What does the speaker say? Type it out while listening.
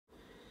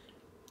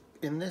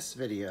In this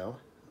video,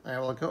 I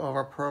will go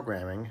over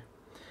programming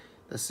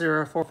the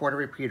SARA 440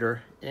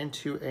 repeater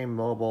into a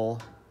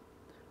mobile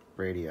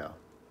radio.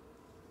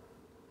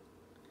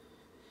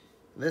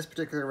 This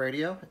particular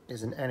radio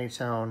is an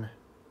AnyTone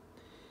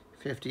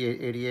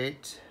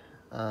 5888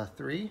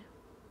 3,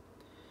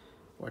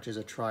 which is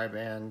a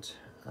tri-band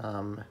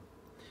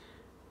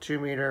 2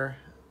 meter,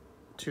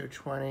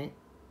 220,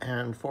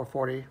 and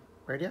 440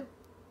 radio.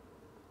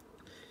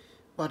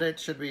 But it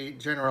should be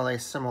generally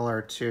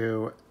similar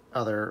to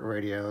other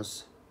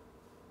radios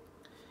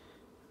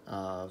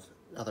of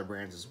other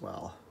brands as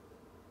well.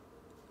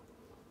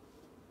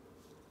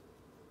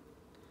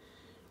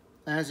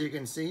 As you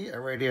can see, a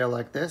radio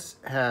like this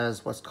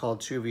has what's called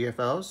two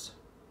VFOs.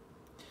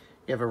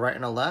 You have a right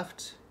and a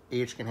left.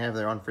 Each can have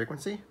their own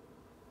frequency.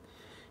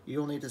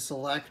 You'll need to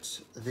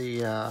select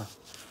the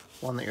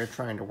one that you're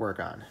trying to work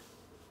on.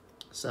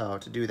 So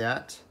to do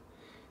that,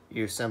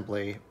 you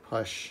simply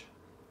push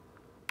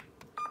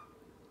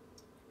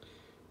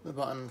the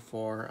button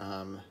for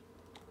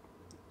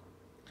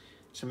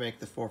to make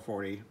the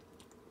 440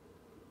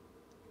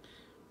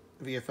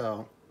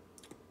 VFO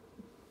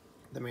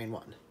the main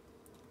one.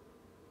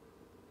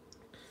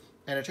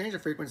 And to change the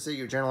frequency,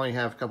 you generally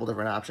have a couple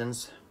different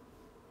options.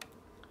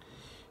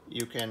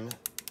 You can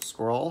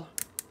scroll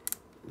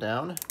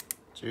down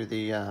to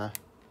the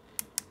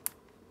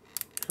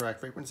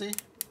correct frequency.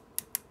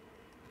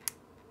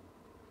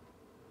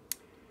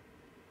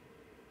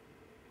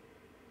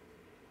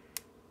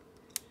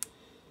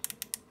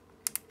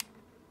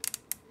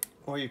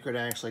 Or you could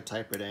actually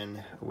type it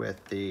in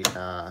with the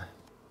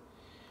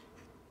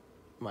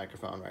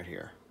microphone right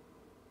here.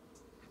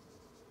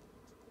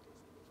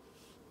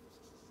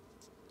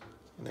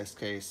 In this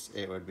case,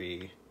 it would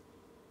be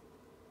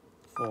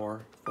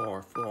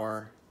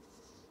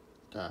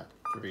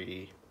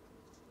 444.375.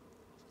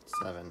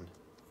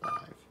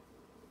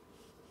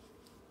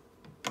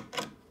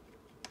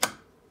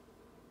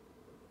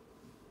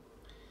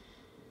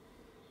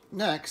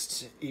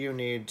 Next, you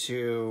need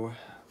to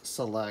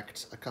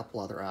select a couple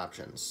other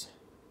options.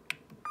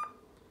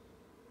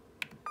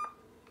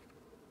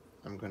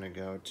 I'm going to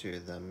go to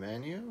the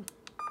menu,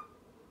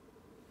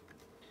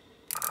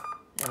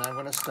 and I'm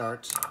going to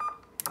start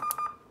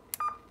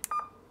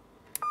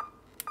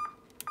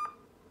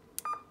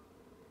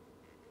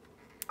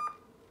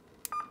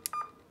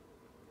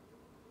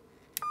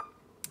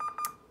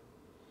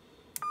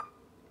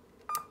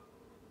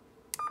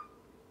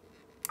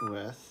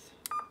with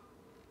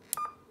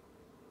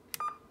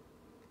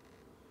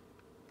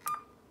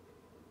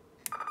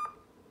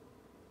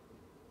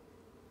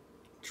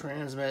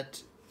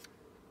transmit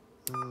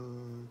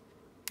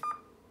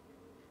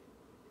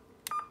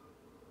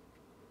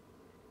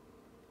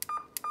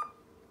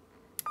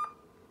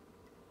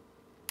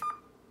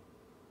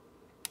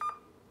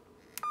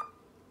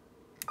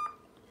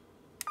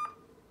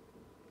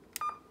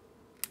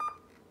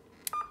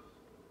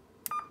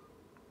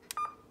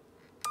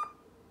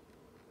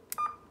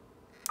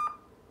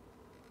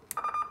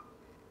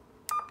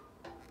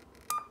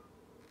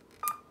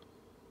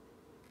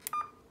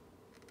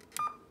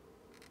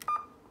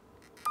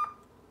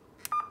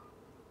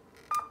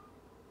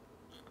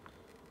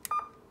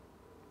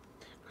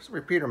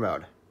repeater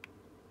mode.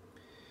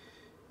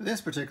 This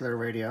particular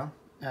radio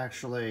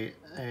actually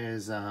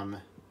is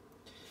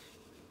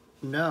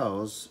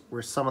knows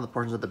where some of the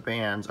portions of the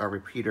bands are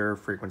repeater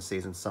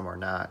frequencies and some are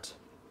not.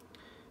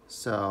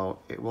 So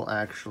it will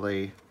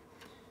actually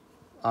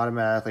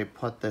automatically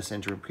put this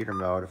into repeater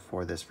mode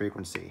for this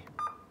frequency.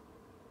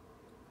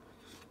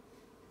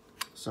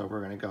 So we're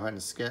going to go ahead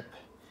and skip.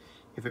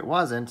 If it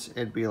wasn't,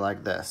 it'd be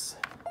like this.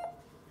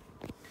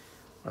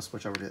 I'll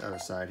switch over to the other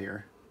side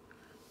here.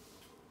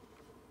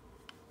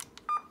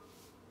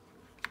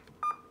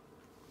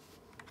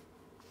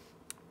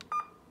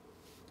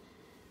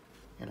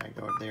 And I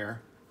go up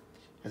there,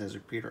 it says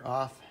repeater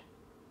off,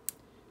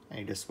 and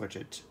you just switch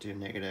it to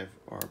negative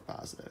or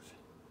positive.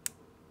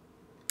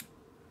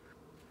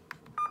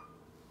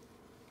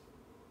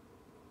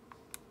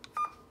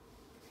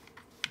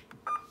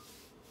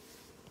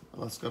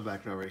 Let's go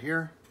back over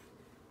here.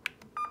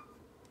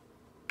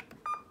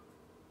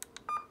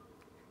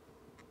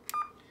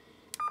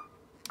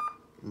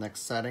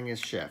 Next setting is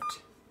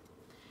shift.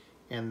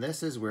 And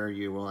this is where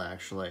you will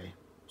actually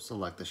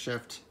select the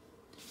shift.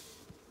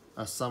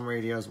 Some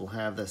radios will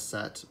have this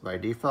set by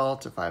default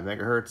to 5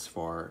 megahertz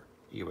for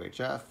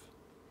UHF.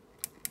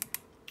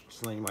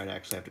 So then you might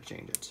actually have to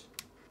change it.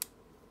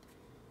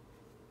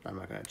 I'm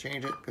not going to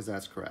change it because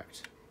that's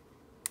correct.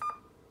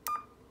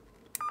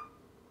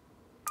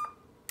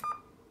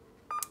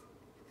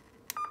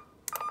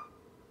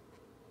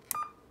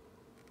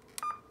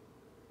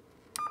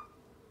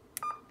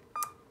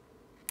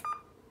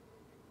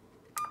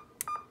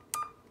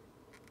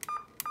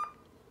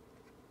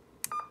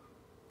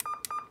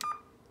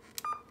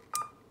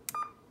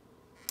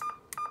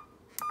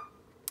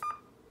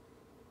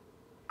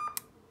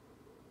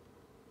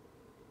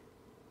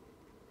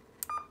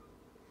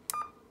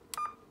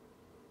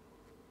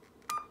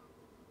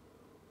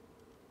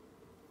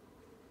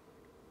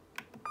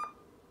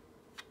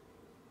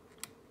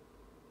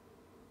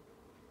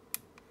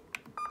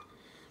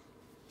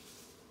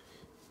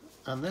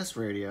 on this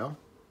radio,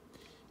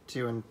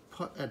 to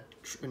input an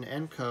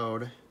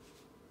encode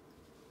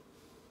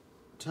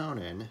tone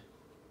in,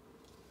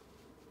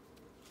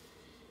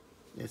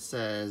 it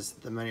says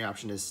the menu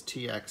option is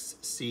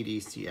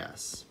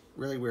TX-CDCS.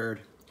 Really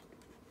weird.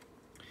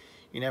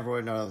 You never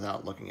would know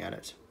without looking at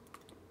it.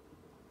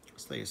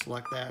 So you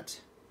select that,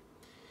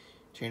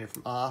 change it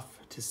from off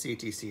to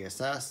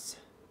CTCSS,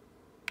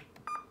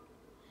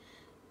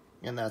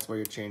 and that's where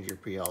you change your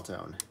PL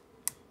tone.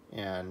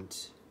 And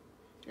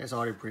it's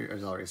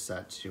already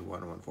set to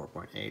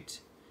 114.8,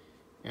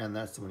 and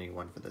that's the one you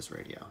want for this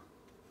radio.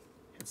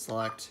 Hit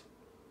select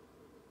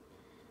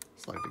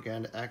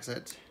again to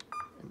exit,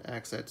 and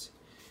exit.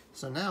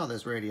 So now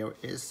this radio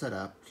is set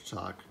up to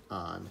talk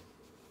on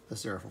the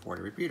SARA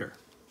 440 repeater.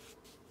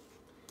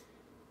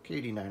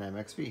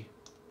 KD9MXV. Evening,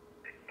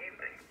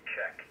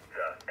 check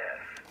the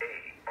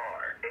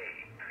SARA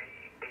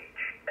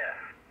UHF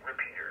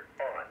repeater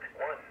on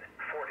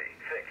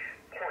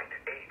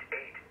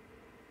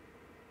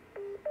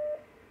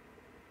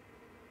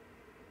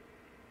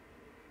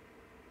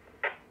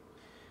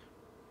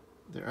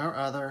 146.88. There are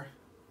other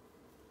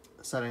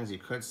settings you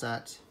could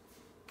set.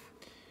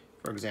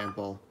 For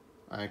example,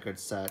 I could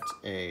set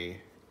a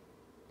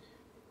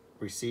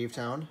receive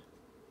tone.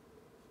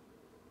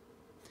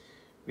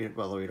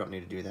 Well, we don't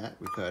need to do that.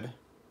 We could.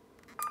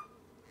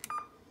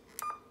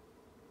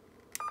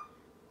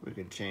 We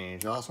could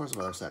change all sorts of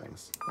other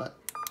settings, but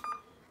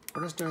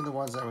we're just doing the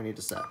ones that we need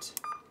to set.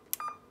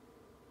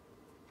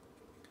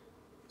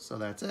 So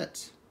that's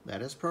it.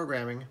 That is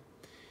programming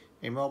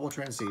a mobile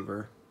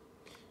transceiver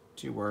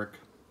to work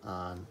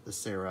on the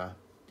SARA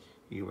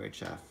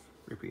UHF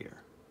repeater.